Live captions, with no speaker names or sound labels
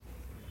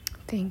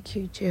Thank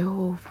you,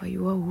 Jehovah.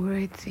 You are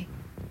worthy.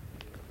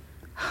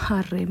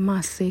 Hare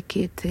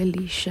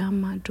maseketeli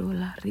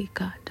shamadola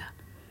rikada.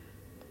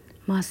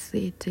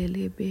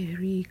 Masetele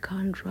beri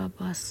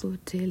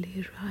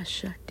kandrabasotele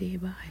rasha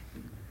debai.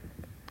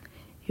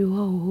 You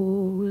are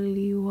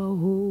holy, you are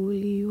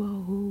holy, you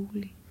are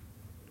holy.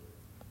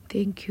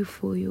 Thank you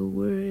for your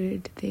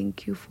word.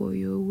 Thank you for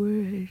your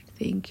word.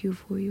 Thank you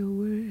for your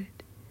word.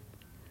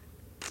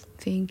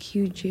 Thank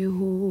you,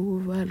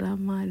 Jehovah.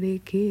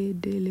 Ramaleke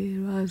dele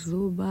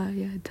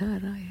razobaya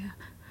taraya.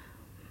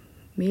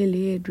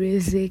 Mele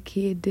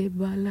drezeke de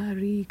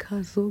balari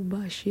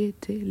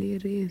kazobashete le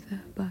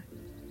rezaba.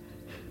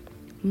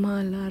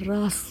 Mala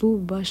rasu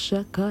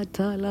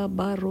bashakata la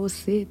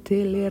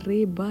barosete le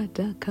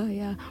ribata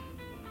kaya.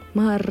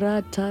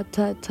 Marata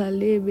tata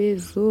lebe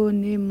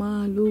zone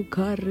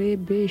maluka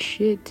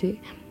rebeshete.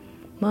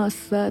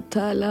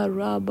 Masata la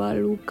raba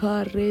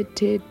luka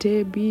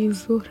retete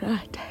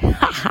bizurata.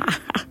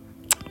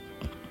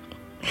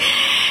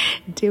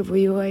 Devil,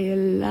 you are a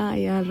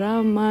liar.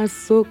 Rama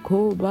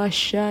soko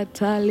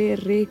bashata le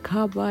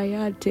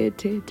rekabaya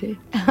tete.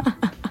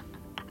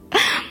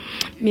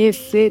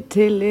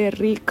 Mesete le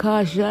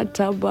rika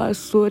jata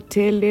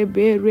basote le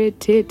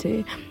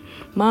beretete.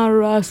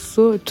 Mara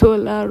soto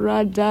la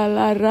rada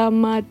la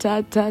rama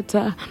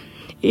tatata.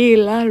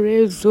 Ila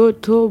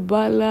rezoto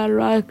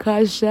balara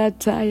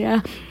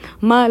kashataya.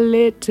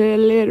 Malete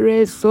le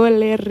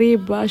resole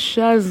riba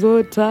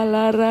shazota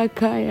la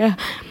rakaya.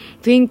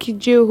 Thank you,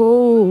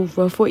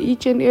 Jehovah, for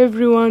each and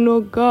every one,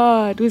 oh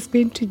God, who's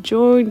going to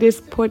join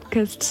this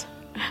podcast.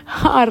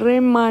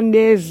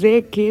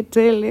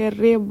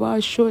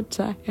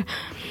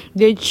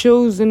 The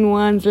chosen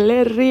ones.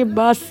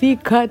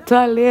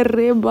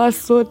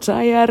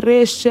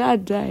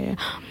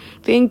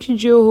 Thank you,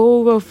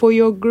 Jehovah, for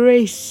your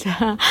grace.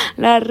 Father,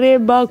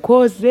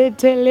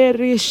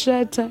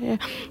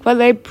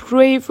 I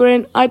pray for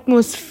an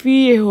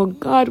atmosphere, oh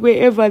God,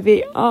 wherever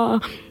they are.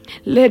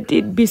 Let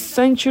it be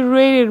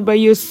saturated by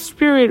your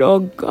spirit, oh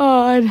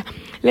God.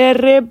 Le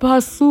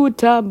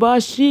repasuta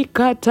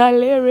bashikata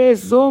lere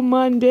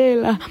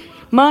zomandela.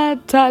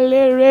 Mata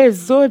lere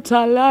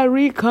zota la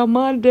rika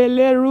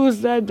mandele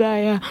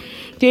ruzadaya.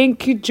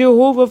 Thank you,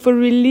 Jehovah, for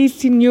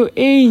releasing your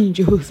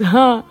angels.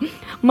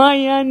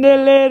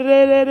 Mayandele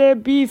re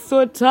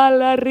bisota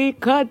la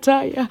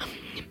rikataya.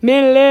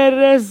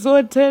 Melere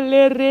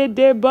zotelere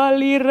de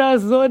balira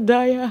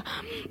zodaya.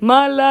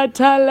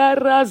 Malatala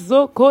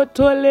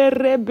razokotole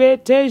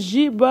rebete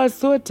jiba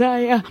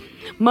sotaya.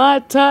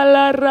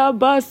 Matala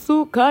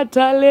rabasu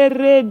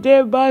katalere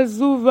de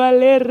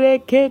bazuvale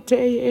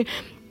rekete.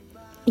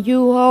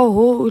 You are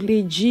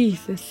holy,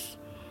 Jesus.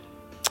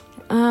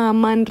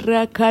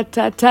 Mandra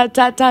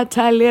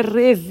katatatale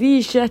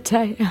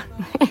rezishataya.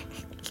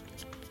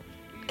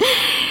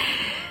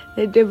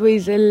 The devil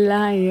is a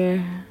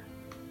liar.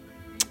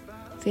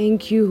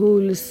 Thank you,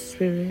 Holy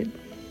Spirit.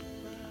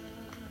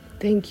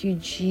 Thank you,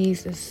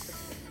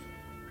 Jesus.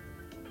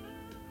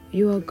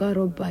 You are God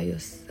all by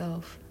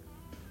yourself.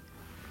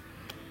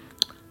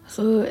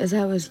 So as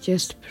I was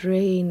just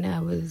praying, I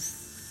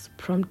was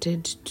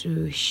prompted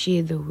to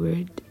share the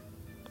word.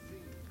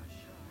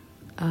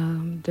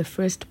 The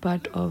first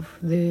part of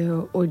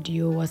the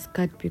audio was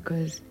cut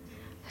because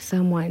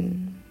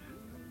someone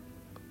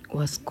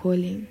was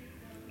calling.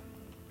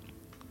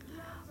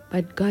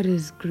 But God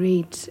is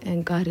great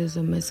and God is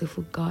a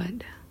merciful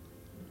God.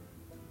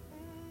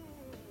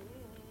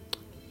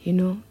 You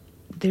know,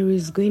 there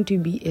is going to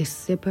be a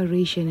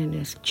separation in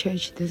His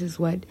church. This is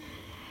what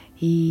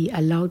He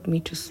allowed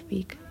me to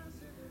speak.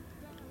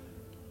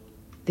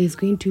 There's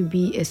going to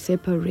be a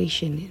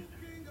separation.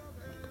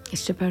 A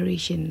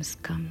separation is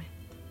coming.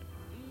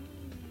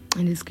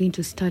 And it's going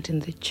to start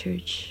in the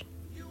church.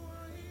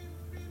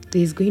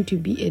 There's going to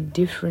be a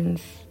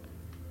difference.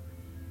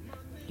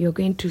 You're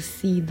going to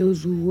see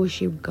those who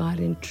worship God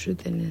in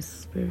truth and in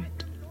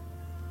spirit.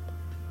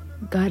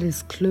 God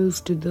is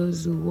close to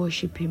those who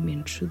worship Him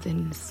in truth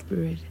and in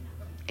spirit.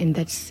 And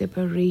that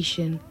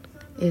separation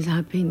is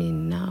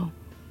happening now.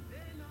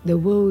 The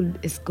world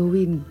is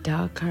going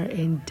darker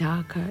and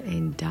darker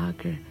and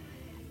darker.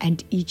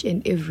 And each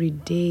and every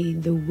day,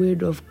 the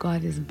word of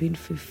God is being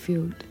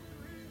fulfilled.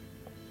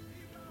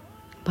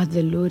 But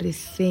the Lord is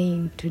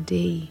saying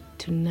today,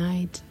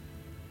 tonight,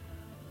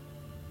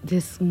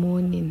 this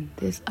morning,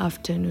 this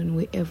afternoon,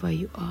 wherever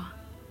you are,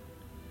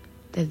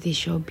 that there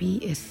shall be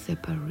a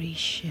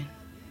separation.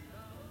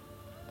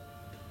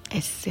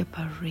 A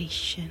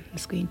separation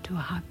is going to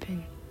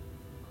happen.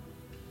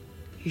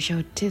 You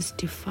shall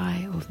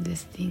testify of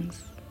these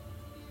things.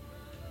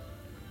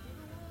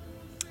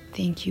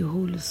 Thank you,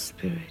 Holy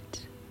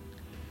Spirit.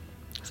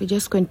 So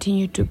just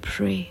continue to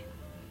pray.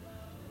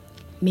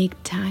 Make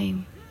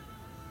time.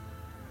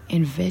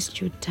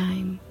 Invest your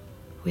time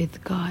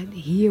with God.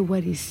 Hear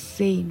what He's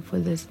saying for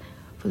this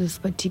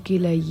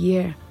particular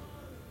year.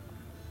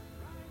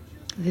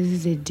 This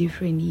is a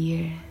different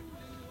year.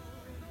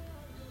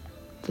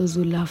 Those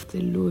who love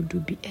the Lord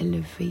will be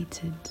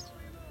elevated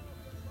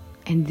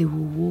and they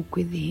will walk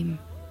with Him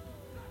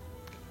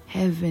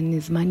Heaven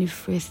is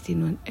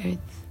manifesting on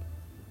earth.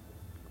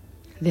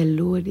 The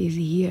Lord is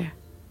here.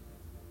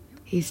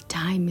 His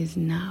time is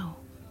now.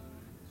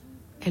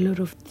 A lot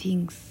of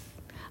things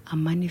are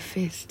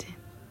manifesting.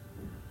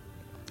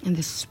 And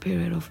the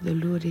Spirit of the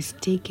Lord is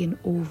taking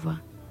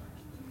over.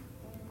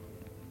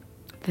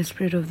 The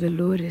Spirit of the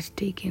Lord is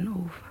taking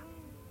over.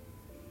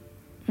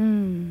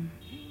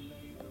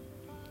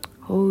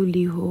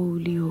 Holy,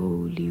 holy,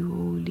 holy,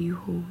 holy,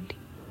 holy.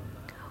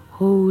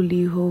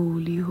 Holy,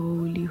 holy,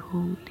 holy,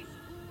 holy.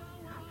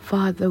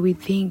 Father, we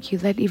thank you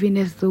that even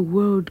as the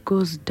world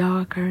goes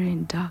darker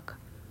and darker,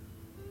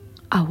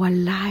 our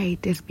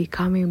light is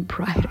becoming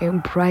brighter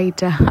and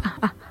brighter.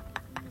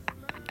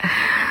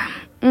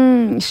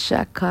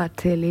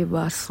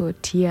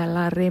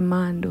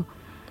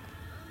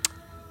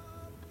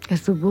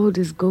 As the world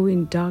is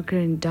going darker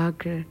and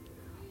darker,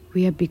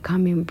 we are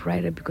becoming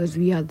brighter because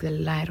we are the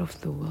light of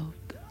the world.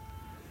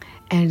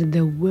 And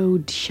the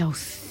world shall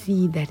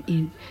see that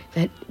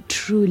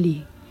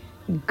truly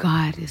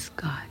God is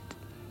God.